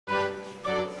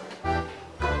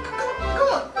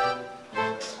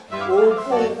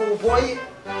Oh boy.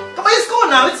 Come on, let's go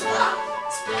now. It's...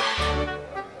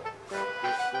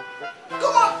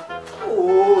 Come on.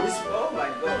 Oh, this... Oh my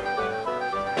God.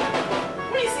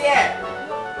 Who is here?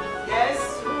 Yes?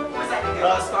 Who's that?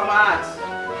 Ross, come out.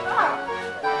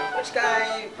 Which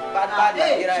kind bad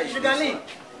Hey, Nigeria is Suglyn.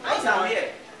 this? I'm here.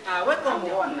 Welcome.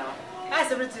 One now.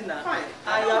 How's everything now? Fine.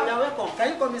 You're welcome.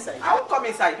 Can you come inside? I won't come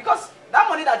inside because that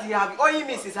money that you have owing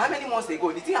me since how many months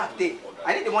ago? The thing have paid.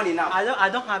 I need the money now. I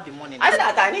don't have the money now. I said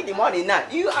that I need the money now.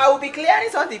 I will be clearing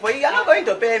something for you. You're not going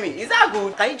to pay me. Is that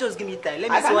good? Can you just give me time?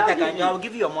 Let me see what I can do. I will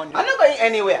give you your money. I'm not going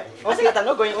anywhere. I said that I'm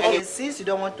not going anywhere. Since you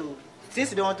don't want to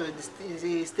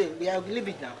stay, we will leave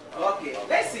it now. Okay,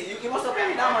 let's see. You must have paid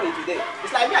me that money today.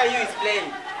 It's like me and you is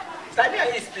playing. It's like me and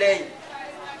you is playing.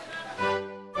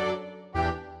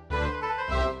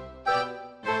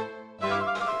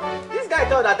 This guy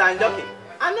thought that I'm joking.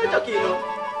 I'm not joking, you know.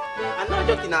 I'm not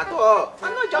joking at all.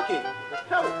 I'm not joking.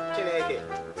 Hell, Chineke.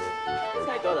 This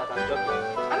guy thought that I'm joking.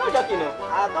 I'm not joking, no.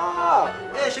 At all.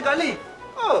 Hey, Suglyn.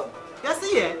 Oh, You're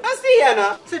still here? I'm still here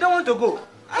now. So you don't want to go?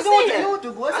 I'm You don't still here. want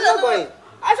to go? I'm not going.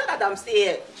 I said that I'm still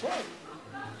here.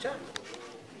 Check.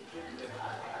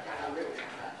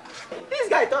 This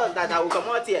guy thought that I will come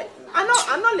out here. I'm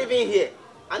not living here.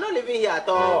 I'm not living here at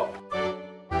all.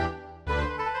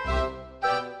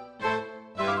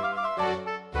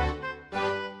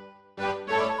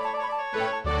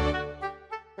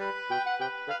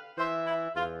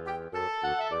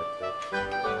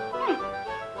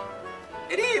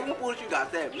 It didn't even put sugar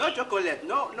there. No chocolate,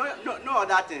 no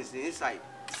other things inside.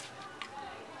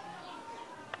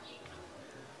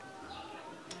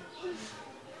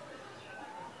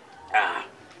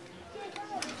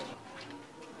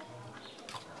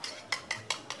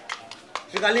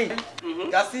 Suglyn,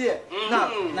 you're still here.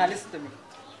 Now listen to me.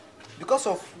 Because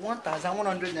of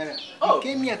 1,100 naira, you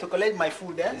came here to collect my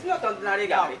food, eh? It's not ordinary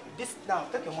guy. Now,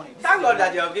 take your money. Thank God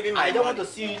that you have given me. I don't want to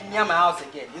see you near my house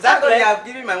again. Is Thank that God you correct? have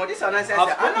given my money. This is nonsense.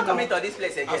 I'm not coming to this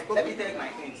place again. Let me take my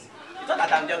things. It's not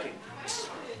that I'm joking.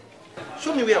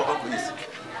 Show me where your uncle is.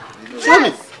 Show me.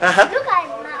 Look at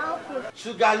my uncle.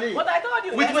 Suglyn. But I told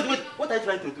you. Wait. What are you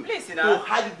trying to do? Please, To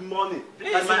hide the money.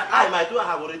 Please, and my two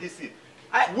have already seen.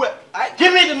 I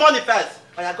Give me the money first.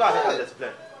 And I go ahead and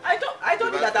explain. I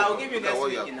told you that I will give you next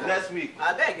week. You know. Next week.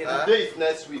 I beg you. The day is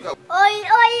next week. Oi,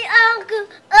 uncle.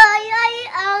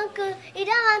 Uncle. You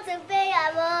don't want to pay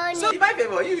your money. So, if I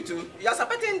favor you too, you're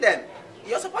supporting them.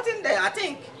 You're supporting them. I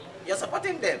think you're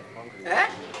supporting them. Eh?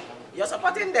 You're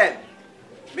supporting them.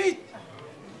 Me.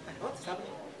 What is happening?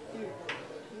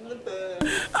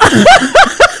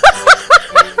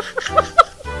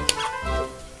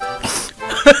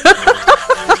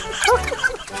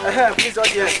 Please,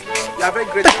 audience, we are very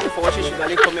grateful for watching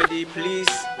Suglyn Comedy. Please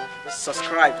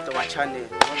subscribe to our channel.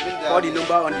 Call the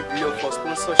number on the below for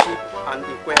sponsorship and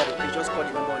inquiry. Please just call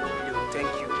the number on the below. Thank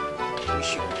you.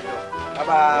 Wish you good luck. Bye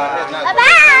bye.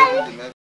 Bye-bye.